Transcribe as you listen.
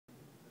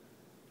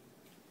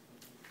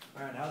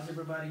Alright, how's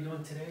everybody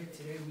doing today?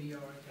 Today we are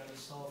going to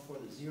solve for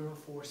the zero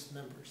force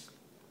members.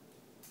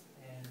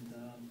 And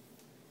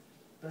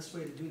best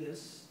way to do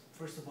this,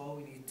 first of all,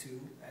 we need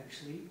to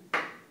actually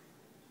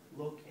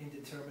look and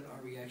determine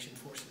our reaction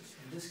forces.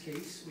 In this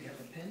case, we have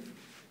a pin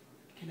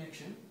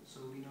connection,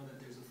 so we know that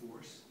there's a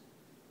force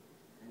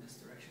in this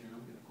direction, and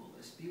I'm going to call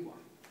this By.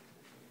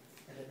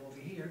 And then over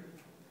here,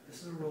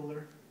 this is a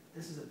roller,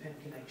 this is a pin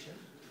connection.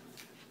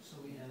 So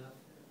we have,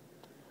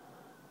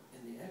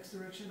 in the x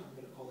direction, I'm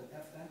going to call it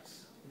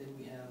Fx, and then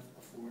we have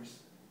a force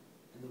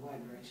in the y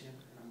direction,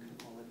 and I'm going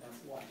to call it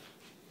Fy.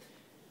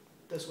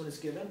 That's what is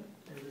given,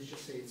 and let's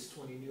just say it's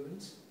 20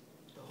 newtons.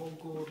 The whole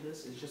goal of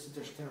this is just to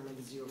determine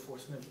the zero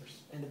force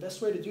members. And the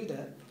best way to do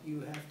that,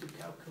 you have to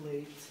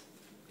calculate,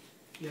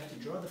 you have to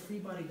draw the free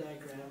body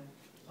diagram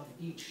of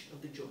each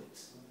of the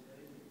joints.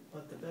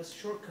 But the best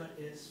shortcut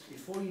is,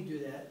 before you do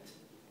that,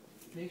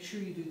 make sure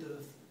you do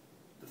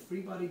the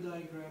free body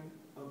diagram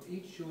of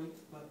each joint,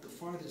 but the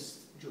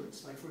farthest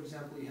joints. Like for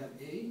example, you have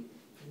A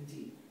and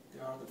D. They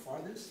are the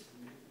farthest.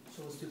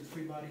 So let's do the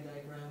free body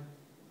diagram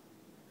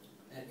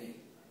at A.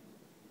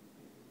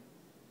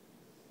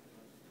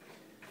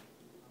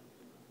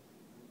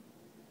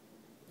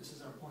 This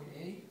is our point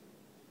A.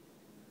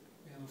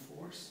 We have a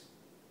force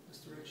this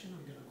direction.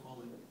 I'm going to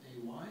call it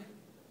AY.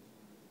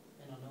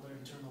 And another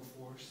internal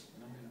force,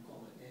 and I'm going to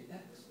call it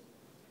AX.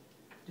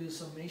 Do the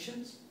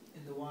summations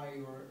in the Y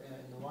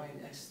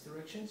and X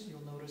directions.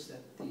 You'll notice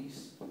that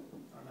these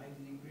are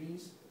 90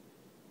 degrees.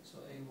 So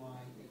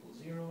AY equals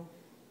 0,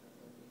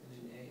 and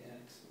then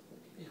AX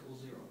equals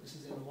 0. This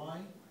is in the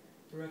Y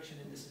direction,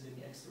 and this is in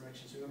the X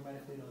direction. So you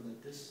automatically know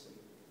that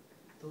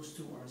those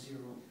two are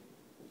zero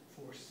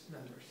force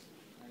members.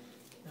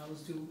 Now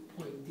let's do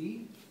point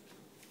D.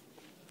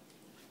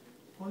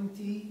 Point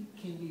D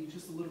can be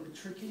just a little bit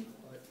tricky,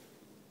 but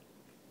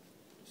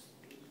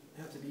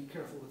you have to be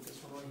careful with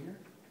this one right here.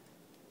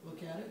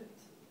 Look at it.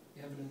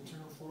 You have an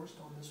internal force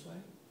going this way,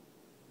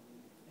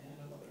 and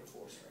another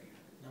force right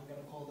here. And I'm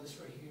going to call this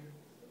right here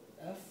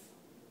F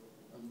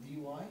of dy.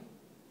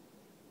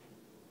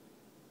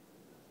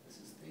 This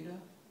is theta.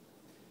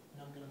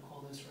 And I'm going to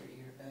call this right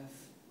here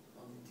F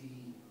of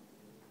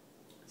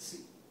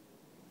dc.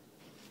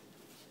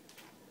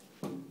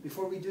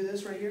 Before we do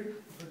this right here,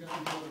 I forgot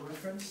to draw the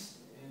reference.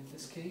 In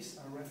this case,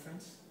 our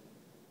reference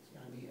is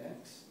going to be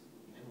x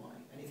and y.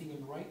 Anything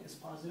in the right is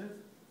positive.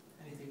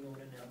 Anything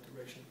going in the other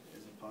direction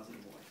is a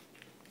positive y.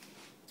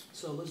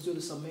 So let's do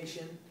the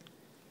summation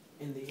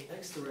in the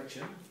x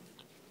direction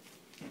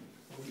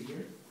over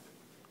here.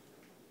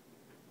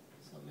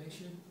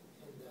 Summation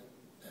in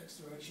the x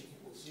direction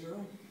equals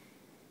 0.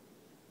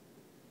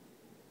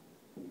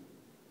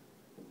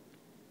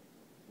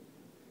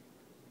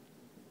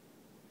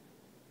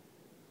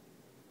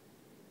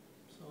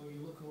 So you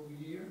look over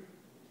here.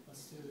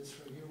 Let's do this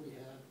right here. We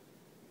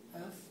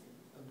have f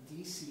of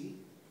dc.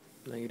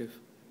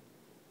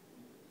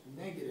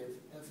 Negative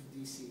F of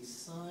dc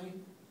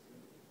sine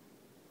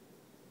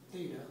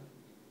theta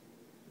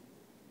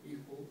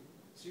equal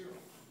 0.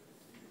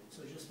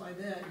 So just by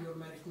that, you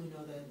automatically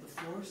know that the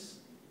force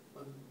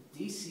of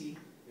dc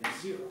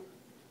is 0.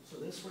 So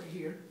this right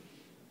here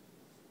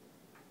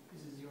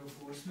is a zero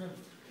force member.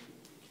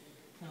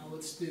 Now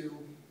let's do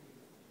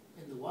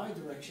in the y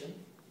direction,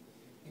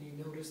 and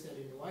you notice that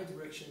in the y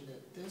direction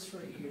that this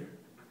right here,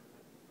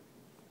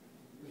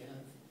 we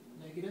have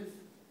negative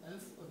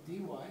f of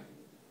dy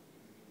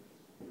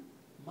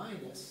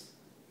minus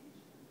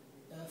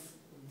f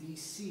of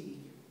dc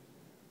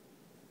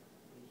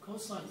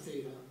cosine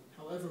theta.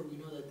 However, we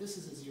know that this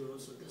is a 0,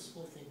 so this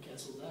whole thing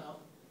cancels out,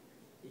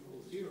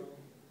 equals 0.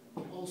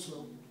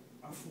 Also,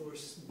 our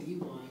force dy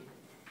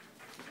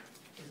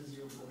is a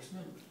zero force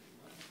member.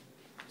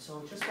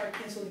 So just by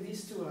canceling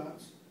these two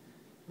out,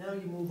 now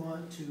you move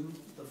on to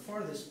the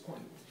farthest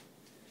point,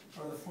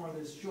 or the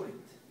farthest joint.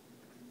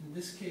 In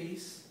this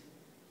case,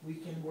 we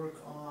can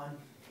work on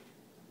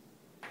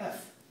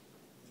F.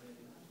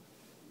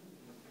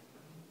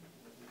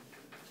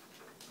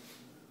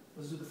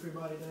 Let's do the free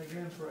body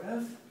diagram for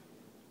F.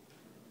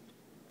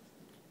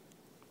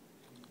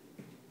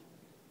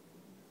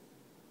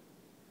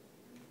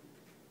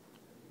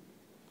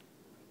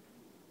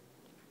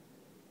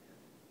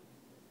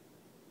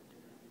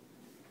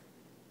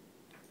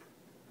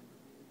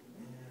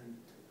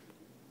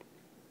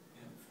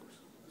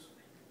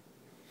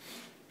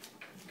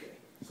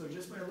 So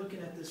just by looking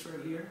at this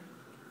right here,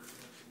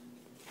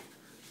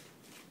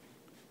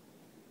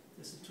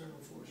 this internal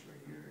force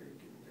right here, it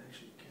can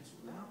actually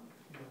cancel out,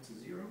 go to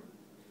 0.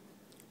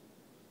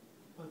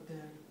 But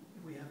then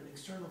we have an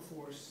external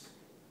force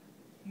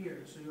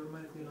here, so you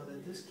automatically know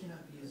that this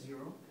cannot be a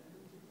 0.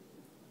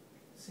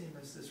 Same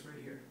as this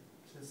right here,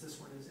 since this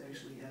one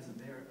actually has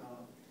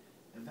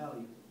a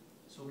value.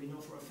 So we know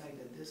for a fact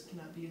that this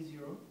cannot be a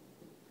 0,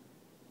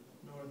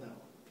 nor that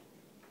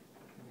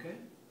one. Okay?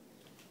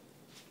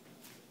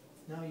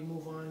 Now you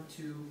move on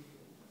to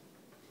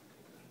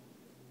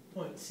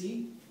point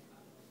C.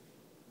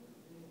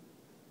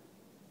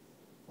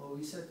 Well,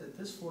 we said that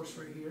this force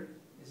right here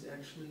is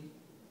actually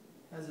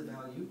has a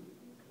value.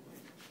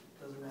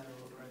 Doesn't matter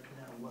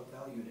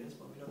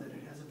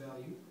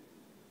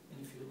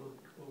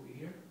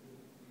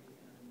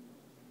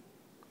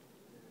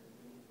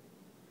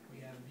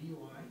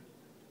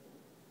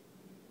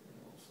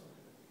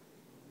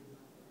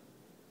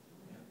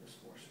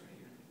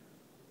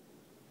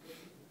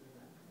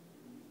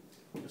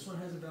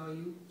one has a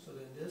value, so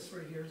then this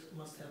right here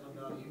must have a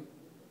value,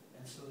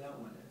 and so that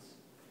one is.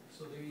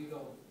 So there you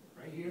go.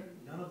 Right here,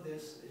 none of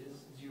this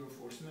is zero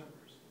force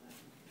members.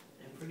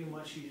 And pretty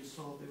much you just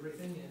solved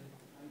everything, and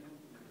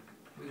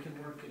we can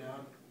work it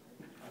out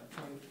at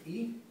point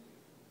E.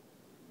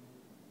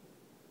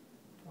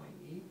 Point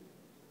E.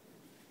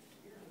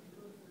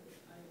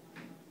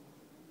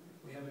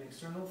 We have an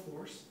external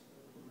force,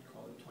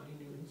 call it 20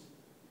 newtons,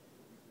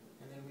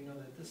 and then we know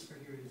that this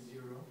right here is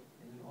 0,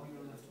 and then all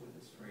you're left with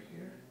is right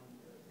here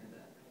and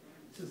that.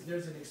 Since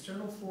there's an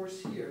external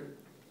force here,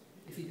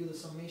 if you do the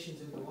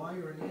summations in the y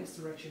or in the x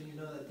direction, you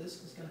know that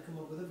this is going to come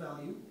up with a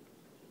value,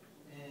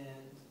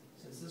 and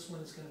since this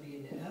one is going to be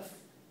in the f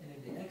and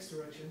in the x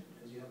direction,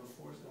 because you have a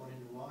force going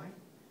in the y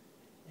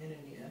and in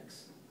the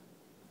x,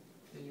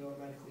 then you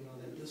automatically know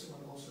that this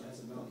one also has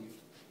a value.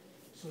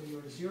 So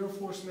your zero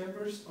force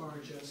members are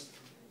just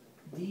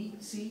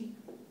DC,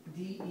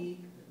 DE,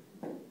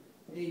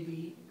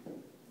 AB,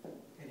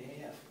 and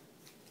AF.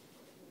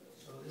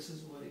 So this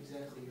is what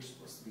exactly you're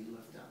supposed to be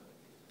left out.